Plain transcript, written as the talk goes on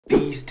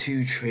These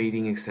two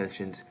trading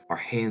extensions are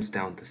hands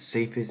down the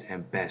safest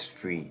and best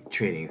free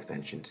trading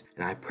extensions,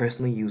 and I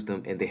personally use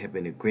them and they have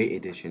been a great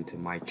addition to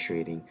my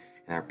trading,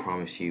 and I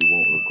promise you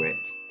won't regret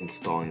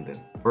installing them.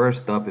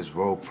 First up is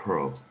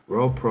RoPro.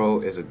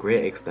 RoPro is a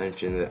great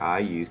extension that I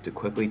use to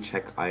quickly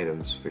check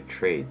items for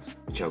trades,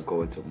 which I'll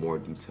go into more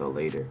detail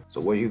later. So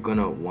what you're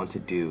gonna want to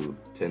do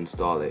to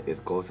install it is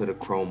go to the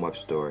Chrome Web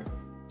Store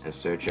and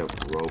search up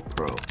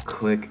RoPro.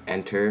 Click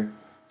enter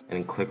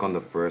and click on the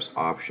first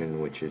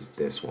option, which is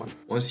this one.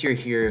 Once you're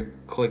here,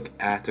 click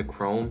add to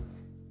Chrome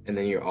and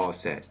then you're all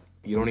set.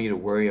 You don't need to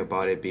worry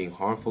about it being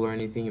harmful or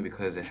anything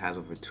because it has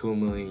over 2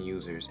 million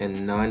users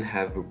and none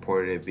have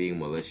reported it being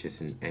malicious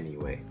in any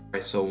way.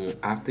 Alright, so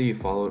after you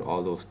followed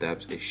all those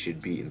steps, it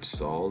should be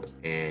installed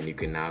and you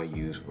can now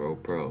use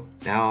RoPro.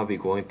 Now I'll be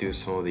going through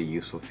some of the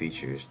useful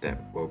features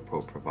that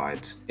RoPro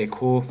provides. A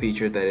cool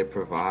feature that it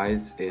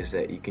provides is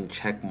that you can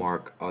check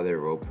mark other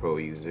RoPro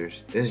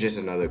users. This is just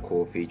another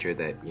cool feature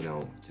that,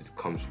 just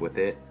comes with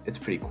it. It's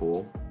pretty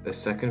cool. The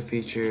second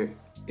feature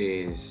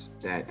is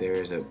that there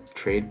is a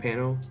trade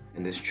panel,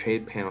 and this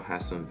trade panel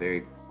has some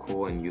very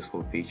cool and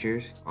useful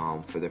features.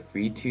 For the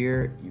free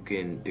tier, you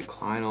can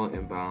decline all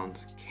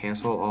inbounds,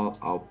 cancel all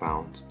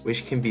outbounds,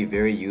 which can be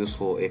very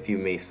useful if you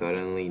may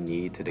suddenly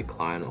need to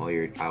decline all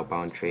your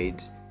outbound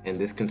trades, and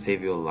this can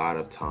save you a lot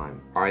of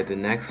time. Alright, the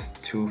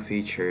next two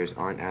features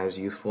aren't as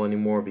useful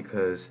anymore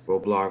because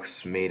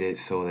Roblox made it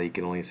so that you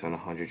can only send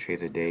 100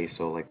 trades a day,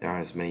 so like there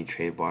aren't as many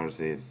trade bars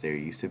as there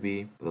used to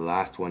be. The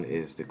last one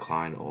is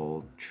decline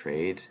all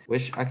trades,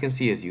 which I can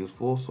see is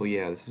useful, so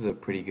yeah, this is a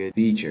pretty good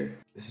feature.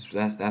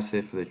 That's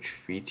it for the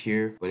free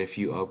tier, but if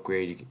you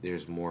upgrade,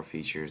 there's more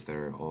features that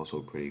are also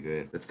pretty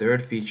good. The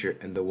third feature,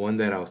 and the one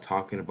that I was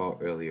talking about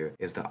earlier,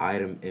 is the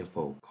item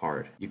info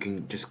card. You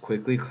can just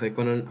quickly click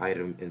on an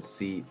item and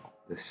see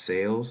the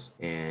sales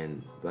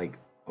and like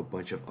a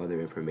bunch of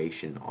other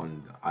information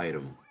on the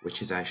item,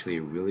 which is actually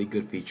a really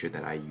good feature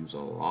that I use a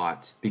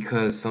lot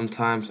because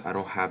sometimes I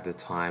don't have the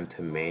time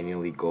to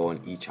manually go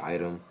on each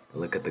item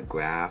and look at the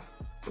graph.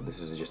 So this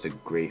is just a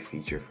great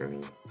feature for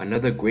me.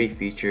 Another great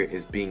feature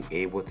is being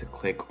able to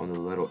click on the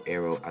little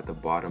arrow at the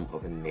bottom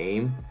of a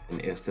name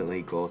and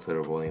instantly go to the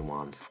rolling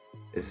mons.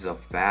 This is a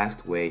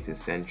fast way to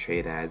send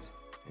trade ads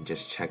and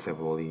just check the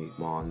rolling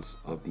mons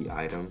of the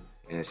item,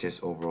 and it's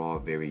just overall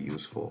very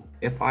useful.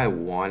 If I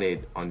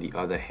wanted, on the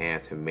other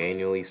hand, to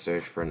manually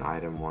search for an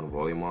item on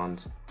rolling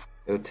mons,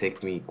 it would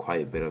take me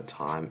quite a bit of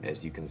time,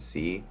 as you can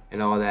see,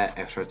 and all that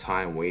extra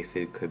time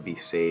wasted could be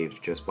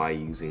saved just by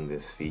using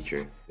this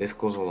feature. This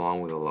goes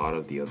along with a lot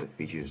of the other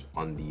features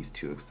on these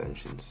two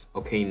extensions.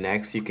 Okay,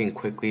 next you can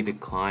quickly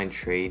decline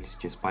trades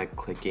just by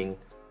clicking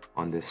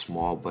on this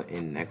small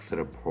button next to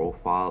the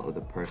profile of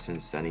the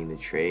person sending the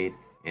trade,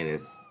 and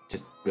it's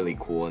just really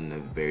cool and a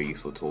very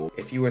useful tool.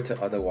 If you were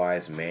to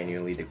otherwise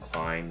manually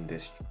decline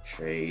this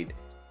trade,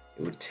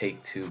 it would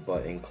take 2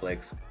 button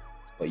clicks,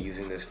 but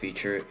using this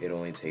feature, it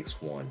only takes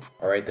 1.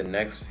 Alright, the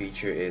next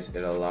feature is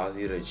it allows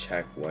you to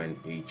check when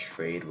a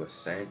trade was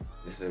sent.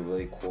 This is a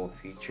really cool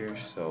feature.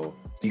 So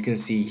you can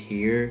see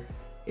here,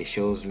 it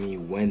shows me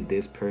when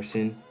this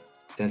person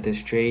sent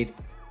this trade.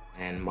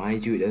 And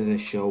mind you, it doesn't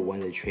show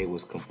when the trade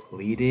was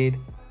completed,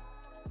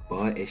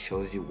 but it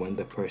shows you when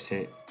the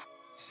person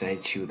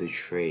sent you the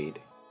trade.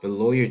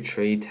 Below your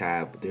trade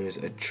tab, there's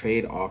a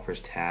trade offers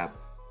tab,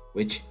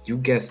 which you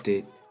guessed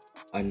it,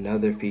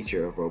 another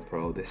feature of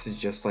RoPro. This is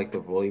just like the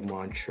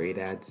Rollimon trade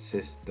ad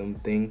system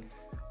thing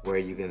where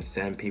you can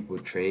send people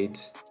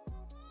trades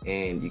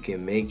and you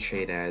can make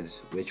trade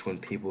ads, which when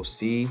people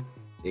see,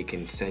 they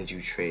can send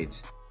you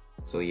trades.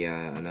 So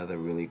yeah, another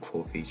really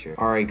cool feature.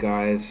 Alright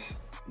guys,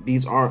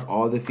 these aren't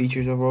all the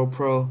features of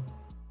RoPro,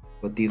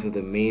 but these are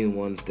the main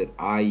ones that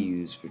I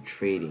use for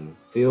trading.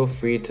 Feel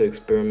free to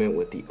experiment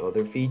with the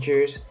other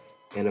features.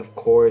 And of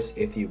course,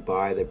 if you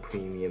buy the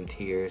premium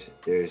tiers,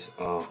 there's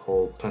a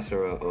whole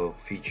plethora of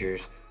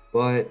features,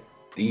 but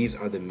these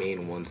are the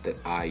main ones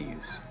that I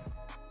use.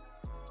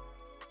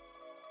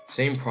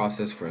 Same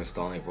process for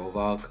installing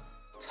RoValk.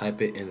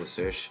 Type it in the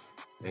search,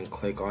 then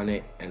click on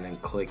it, and then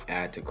click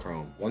add to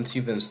Chrome. Once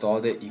you've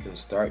installed it, you can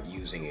start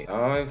using it.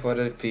 Time for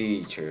the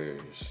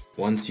features.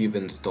 Once you've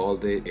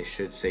installed it, it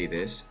should say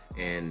this.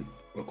 And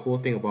the cool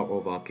thing about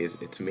RoValk is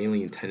it's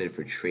mainly intended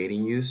for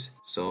trading use.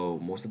 So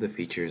most of the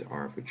features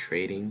are for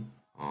trading.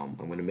 I'm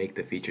going to make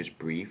the features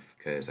brief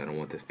because I don't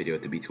want this video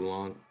to be too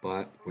long,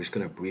 but we're just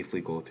going to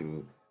briefly go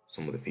through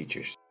some of the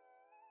features.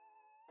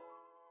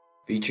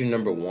 Feature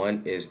number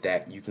 1 is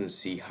that you can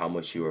see how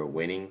much you are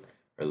winning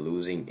or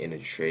losing in a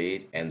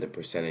trade and the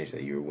percentage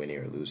that you're winning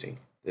or losing.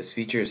 This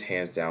feature is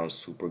hands down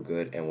super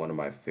good and one of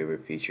my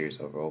favorite features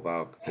of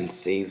RoValk and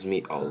saves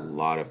me a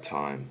lot of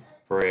time.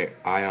 For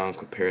ion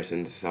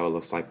comparison, this is how it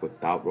looks like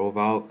without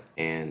RoValk,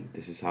 and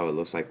this is how it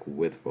looks like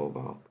with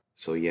RoValk.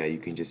 So yeah, you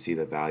can just see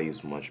the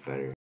values much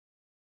better.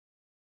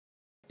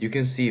 You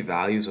can see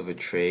values of a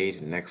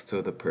trade next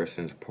to the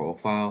person's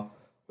profile,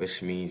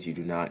 which means you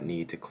do not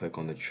need to click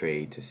on the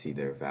trade to see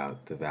the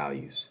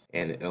values.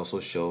 And it also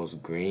shows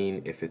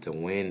green if it's a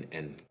win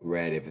and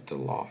red if it's a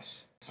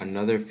loss.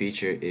 Another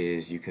feature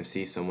is you can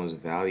see someone's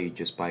value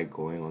just by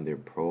going on their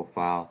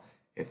profile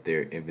if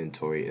their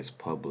inventory is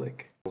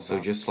public. So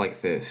just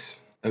like this.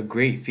 A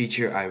great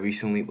feature I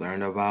recently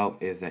learned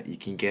about is that you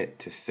can get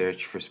to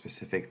search for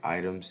specific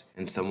items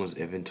in someone's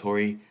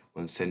inventory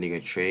when sending a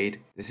trade.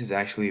 This is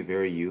actually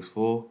very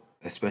useful,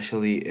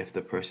 especially if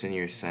the person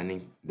you're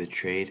sending the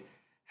trade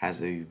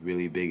has a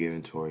really big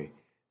inventory.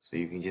 So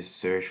you can just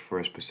search for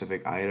a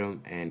specific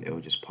item and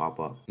it'll just pop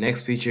up.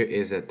 Next feature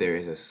is that there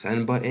is a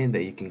send button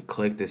that you can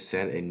click to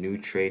send a new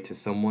trade to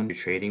someone you're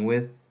trading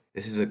with.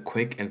 This is a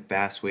quick and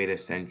fast way to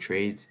send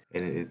trades,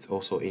 and it's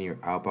also in your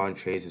outbound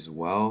trades as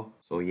well.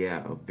 So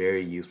yeah, a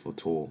very useful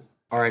tool.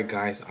 Alright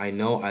guys, I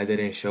know I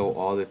didn't show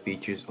all the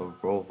features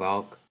of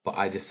RoValk, but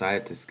I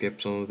decided to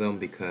skip some of them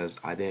because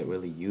I didn't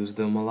really use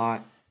them a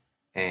lot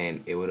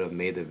and it would have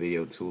made the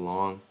video too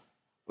long.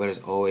 But as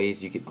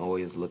always, you can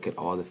always look at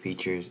all the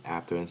features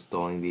after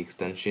installing the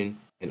extension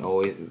and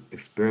always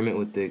experiment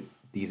with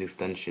these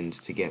extensions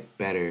to get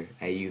better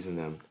at using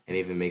them and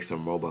even make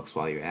some Robux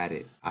while you're at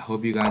it. I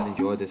hope you guys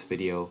enjoyed this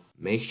video.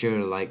 Make sure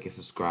to like and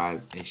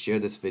subscribe and share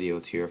this video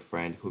to your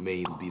friend who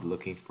may be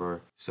looking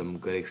for some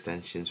good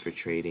extensions for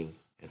trading,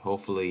 and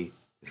hopefully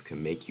this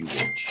can make you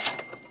rich.